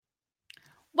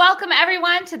Welcome,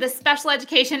 everyone, to the Special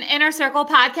Education Inner Circle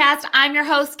podcast. I'm your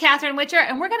host, Catherine Witcher,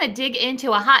 and we're going to dig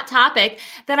into a hot topic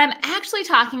that I'm actually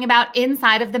talking about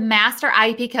inside of the Master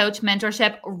IEP Coach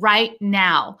Mentorship right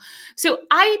now. So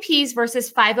IEPs versus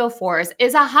 504s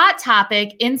is a hot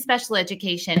topic in special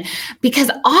education because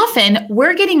often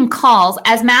we're getting calls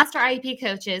as Master IEP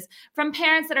coaches from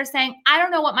parents that are saying, I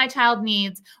don't know what my child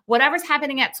needs. Whatever's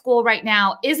happening at school right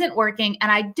now isn't working,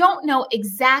 and I don't know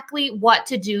exactly what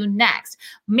to do next.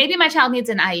 Maybe my child needs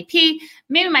an IEP,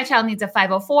 maybe my child needs a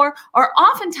 504, or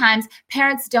oftentimes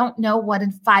parents don't know what a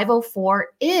 504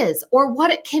 is or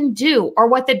what it can do or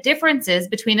what the difference is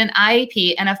between an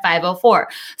IEP and a 504.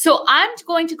 So I'm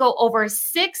going to go over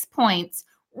 6 points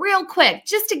real quick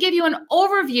just to give you an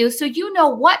overview so you know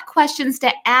what questions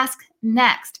to ask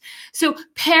next. So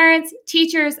parents,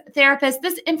 teachers, therapists,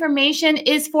 this information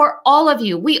is for all of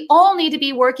you. We all need to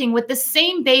be working with the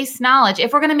same base knowledge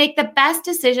if we're going to make the best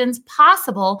decisions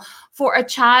possible for a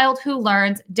child who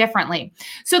learns differently.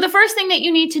 So the first thing that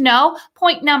you need to know,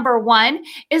 point number 1,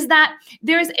 is that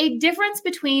there's a difference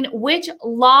between which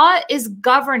law is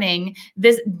governing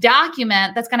this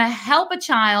document that's going to help a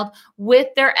child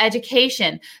with their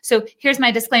education. So here's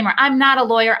my disclaimer. I'm not a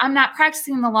lawyer. I'm not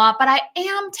practicing the law, but I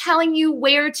am telling you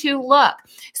where to look.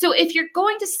 So if you're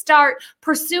going to start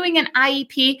pursuing an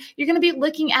IEP, you're going to be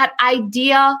looking at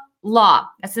IDEA law.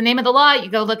 That's the name of the law. You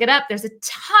go look it up. There's a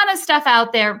ton of stuff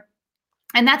out there.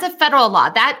 And that's a federal law.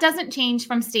 That doesn't change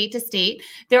from state to state.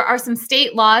 There are some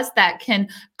state laws that can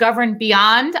govern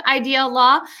beyond IDEA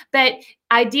law, but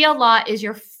IDEA law is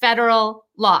your federal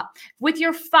law. With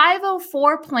your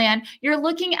 504 plan, you're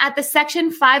looking at the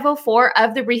Section 504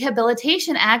 of the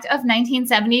Rehabilitation Act of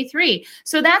 1973.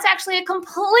 So that's actually a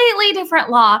completely different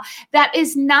law that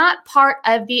is not part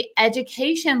of the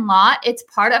education law. It's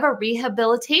part of a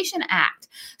Rehabilitation Act.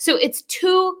 So it's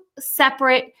two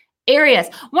separate areas.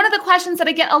 One of the questions that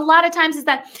I get a lot of times is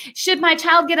that, should my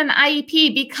child get an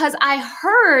IEP because I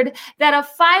heard that a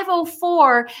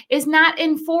 504 is not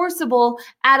enforceable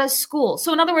at a school?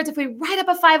 So in other words, if we write up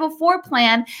a 504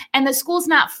 plan and the school's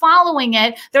not following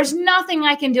it, there's nothing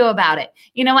I can do about it.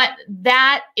 You know what?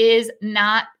 That is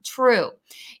not true.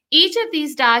 Each of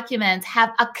these documents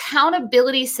have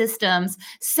accountability systems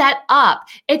set up.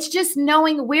 It's just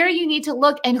knowing where you need to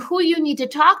look and who you need to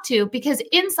talk to, because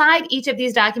inside each of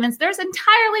these documents, there's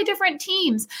entirely different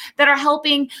teams that are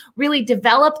helping really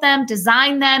develop them,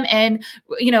 design them, and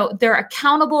they're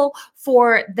accountable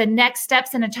for the next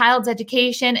steps in a child's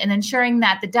education and ensuring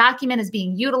that the document is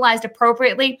being utilized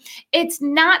appropriately. It's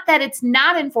not that it's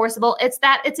not enforceable, it's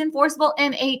that it's enforceable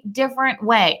in a different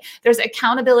way. There's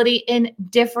accountability in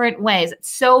different ways. It's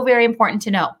so very important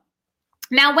to know.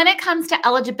 Now, when it comes to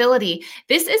eligibility,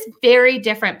 this is very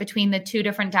different between the two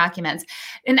different documents.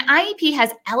 An IEP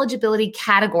has eligibility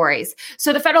categories.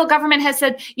 So the federal government has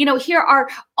said, here are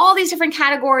all these different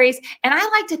categories, and I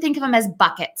like to think of them as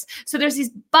buckets. So there's these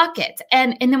buckets,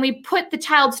 and then we put the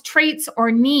child's traits or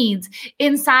needs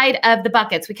inside of the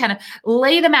buckets. We kind of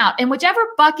lay them out, and whichever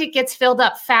bucket gets filled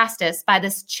up fastest by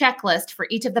this checklist for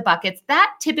each of the buckets,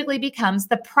 that typically becomes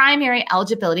the primary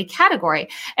eligibility category.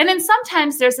 And then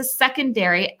sometimes there's a secondary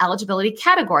eligibility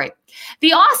category.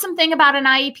 The awesome thing about an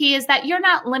IEP is that you're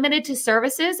not limited to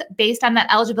services based on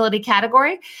that eligibility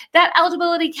category. That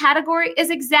eligibility category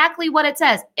is exactly what it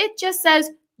says. It just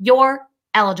says you're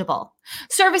eligible.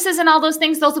 Services and all those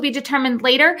things, those will be determined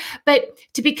later. But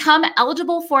to become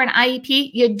eligible for an IEP,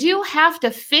 you do have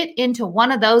to fit into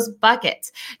one of those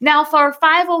buckets. Now, for a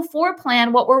 504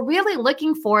 plan, what we're really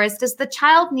looking for is, does the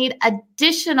child need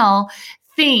additional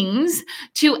things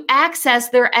to access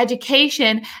their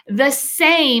education the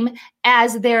same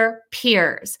as their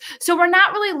peers? So we're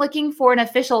not really looking for an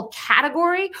official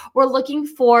category. We're looking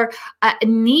for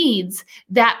needs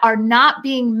that are not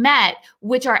being met,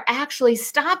 which are actually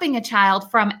stopping a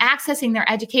child from accessing their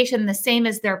education the same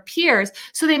as their peers.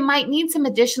 So they might need some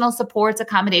additional supports,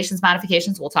 accommodations,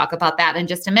 modifications. We'll talk about that in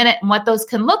just a minute and what those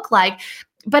can look like.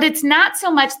 But it's not so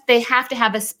much they have to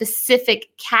have a specific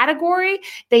category.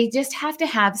 They just have to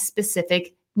have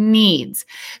specific needs.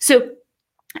 So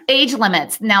age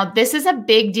limits. Now, this is a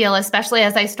big deal, especially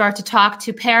as I start to talk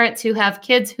to parents who have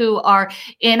kids who are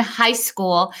in high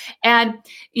school. And,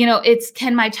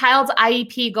 can my child's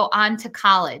IEP go on to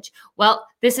college? Well,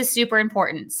 this is super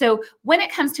important. So when it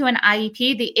comes to an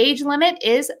IEP, the age limit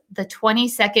is the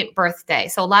 22nd birthday.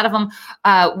 So a lot of them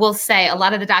a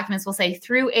lot of the documents will say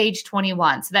through age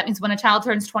 21. So that means when a child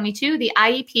turns 22, the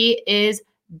IEP is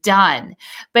done.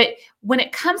 But when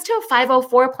it comes to a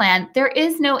 504 plan, there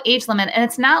is no age limit, and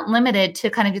it's not limited to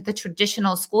kind of the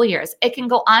traditional school years. It can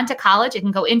go on to college, it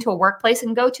can go into a workplace,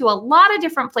 and go to a lot of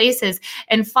different places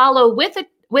and follow with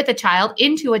with a child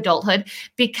into adulthood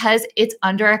because it's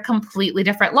under a completely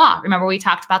different law. Remember, we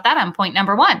talked about that on point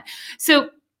number 1. So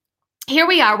here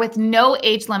we are with no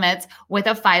age limits with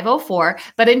a 504,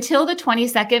 but until the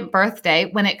 22nd birthday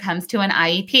when it comes to an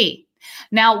IEP.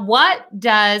 Now, what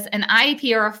does an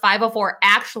IEP or a 504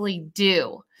 actually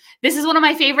do? This is one of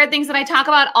my favorite things that I talk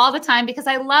about all the time because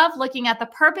I love looking at the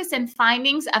purpose and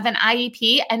findings of an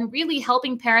IEP and really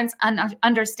helping parents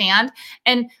understand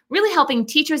and really helping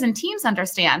teachers and teams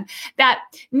understand that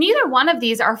neither one of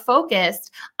these are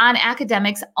focused on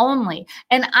academics only.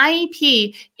 An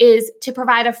IEP is to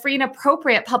provide a free and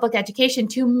appropriate public education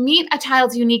to meet a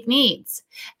child's unique needs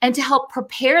and to help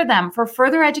prepare them for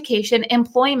further education,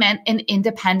 employment, and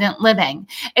independent living.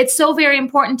 It's so very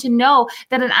important to know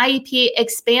that an IEP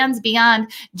expands beyond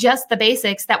just the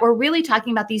basics, that we're really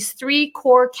talking about these 3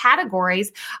 core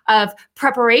categories of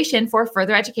preparation for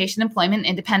further education, employment, and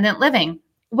independent living.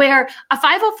 Where a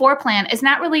 504 plan is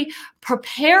not really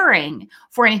preparing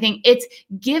for anything, it's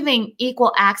giving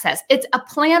equal access. It's a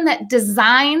plan that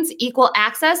designs equal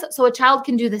access so a child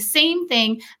can do the same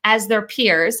thing as their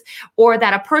peers, or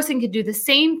that a person can do the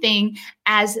same thing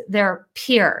as their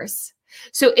peers.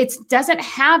 So it doesn't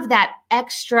have that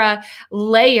extra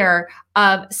layer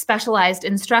of specialized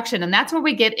instruction. And that's where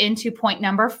we get into point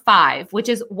number 5, which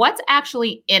is what's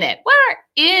actually in it. What are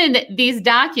in these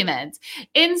documents?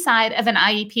 Inside of an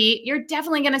IEP, you're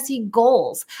definitely going to see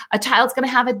goals. A child's going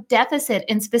to have a deficit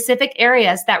in specific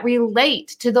areas that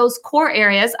relate to those core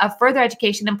areas of further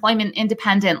education, employment,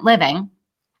 independent living.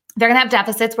 They're going to have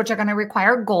deficits, which are going to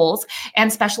require goals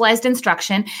and specialized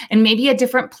instruction and maybe a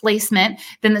different placement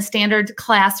than the standard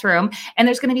classroom. And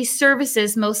there's going to be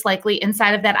services most likely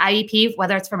inside of that IEP,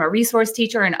 whether it's from a resource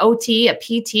teacher, an OT, a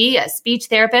PT, a speech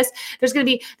therapist. There's going to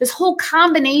be this whole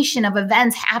combination of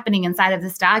events happening inside of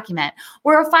this document,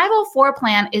 where a 504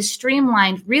 plan is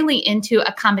streamlined really into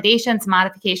accommodations,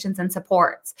 modifications, and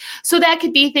supports. So that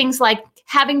could be things like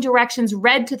having directions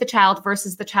read to the child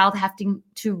versus the child having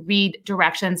to read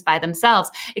directions by themselves.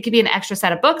 It could be an extra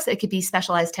set of books. It could be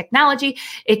specialized technology.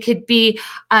 It could be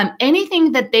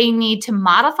anything that they need to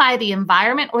modify the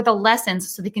environment or the lessons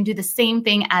so they can do the same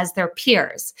thing as their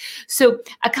peers. So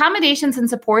accommodations and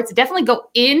supports definitely go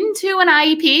into an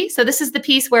IEP. So this is the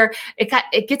piece where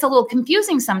it gets a little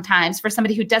confusing sometimes for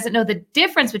somebody who doesn't know the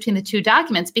difference between the 2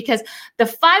 documents, because the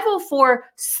 504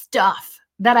 stuff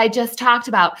that I just talked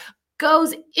about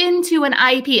goes into an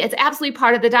IEP. It's absolutely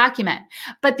part of the document.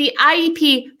 But the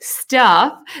IEP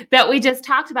stuff that we just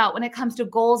talked about when it comes to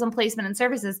goals and placement and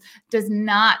services does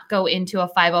not go into a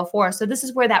 504. So this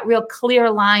is where that real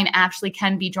clear line actually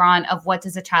can be drawn of what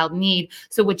does a child need.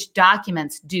 So which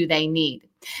documents do they need?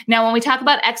 Now, when we talk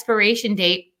about expiration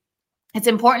date, it's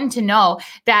important to know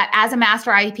that as a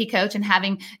master IEP coach and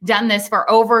having done this for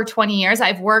over 20 years,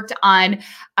 I've worked on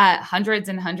hundreds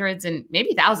and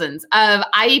maybe thousands of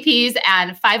IEPs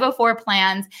and 504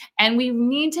 plans. And we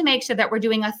need to make sure that we're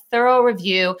doing a thorough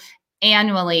review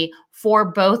annually for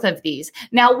both of these.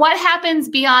 Now, what happens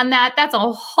beyond that? That's a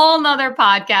whole nother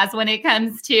podcast when it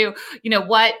comes to,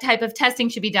 what type of testing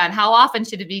should be done? How often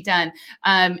should it be done?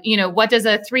 What does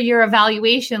a 3-year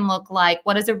evaluation look like?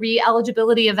 What does a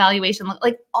re-eligibility evaluation look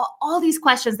like? All these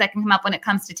questions that can come up when it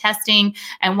comes to testing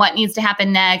and what needs to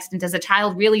happen next. And does a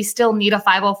child really still need a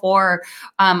 504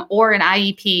 or an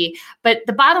IEP? But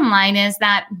the bottom line is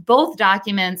that both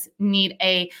documents need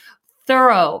a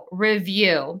thorough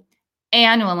review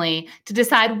annually to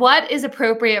decide what is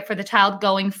appropriate for the child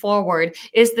going forward.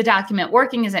 Is the document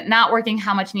working? Is it not working?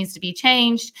 How much needs to be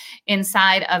changed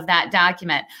inside of that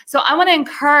document? So I want to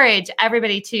encourage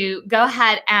everybody to go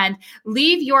ahead and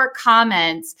leave your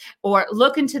comments or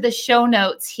look into the show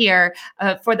notes here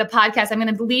for the podcast. I'm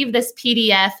going to leave this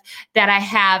PDF that I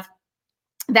have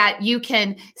that you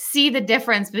can see the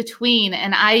difference between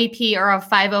an IEP or a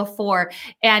 504,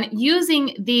 and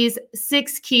using these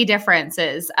 6 key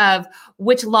differences of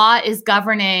which law is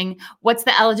governing, what's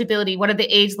the eligibility, what are the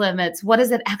age limits, what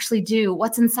does it actually do,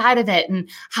 what's inside of it, and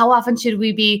how often should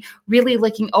we be really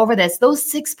looking over this. Those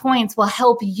 6 points will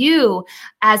help you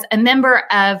as a member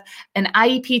of an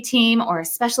IEP team or a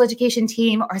special education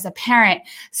team or as a parent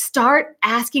start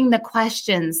asking the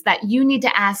questions that you need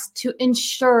to ask to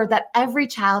ensure that every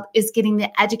child is getting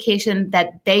the education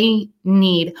that they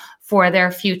need for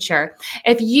their future.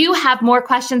 If you have more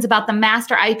questions about the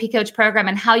Master IEP Coach program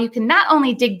and how you can not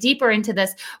only dig deeper into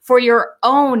this for your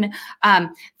own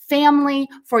family,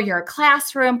 for your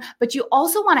classroom, but you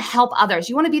also want to help others.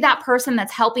 You want to be that person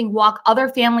that's helping walk other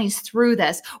families through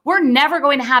this. We're never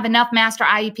going to have enough master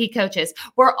IEP coaches.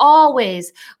 We're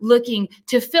always looking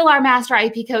to fill our master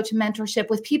IEP coach mentorship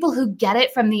with people who get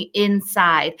it from the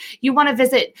inside. You want to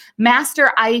visit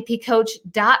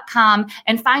masteriepcoach.com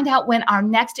and find out when our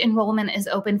next enrollment is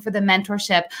open for the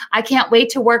mentorship. I can't wait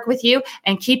to work with you,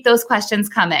 and keep those questions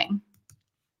coming.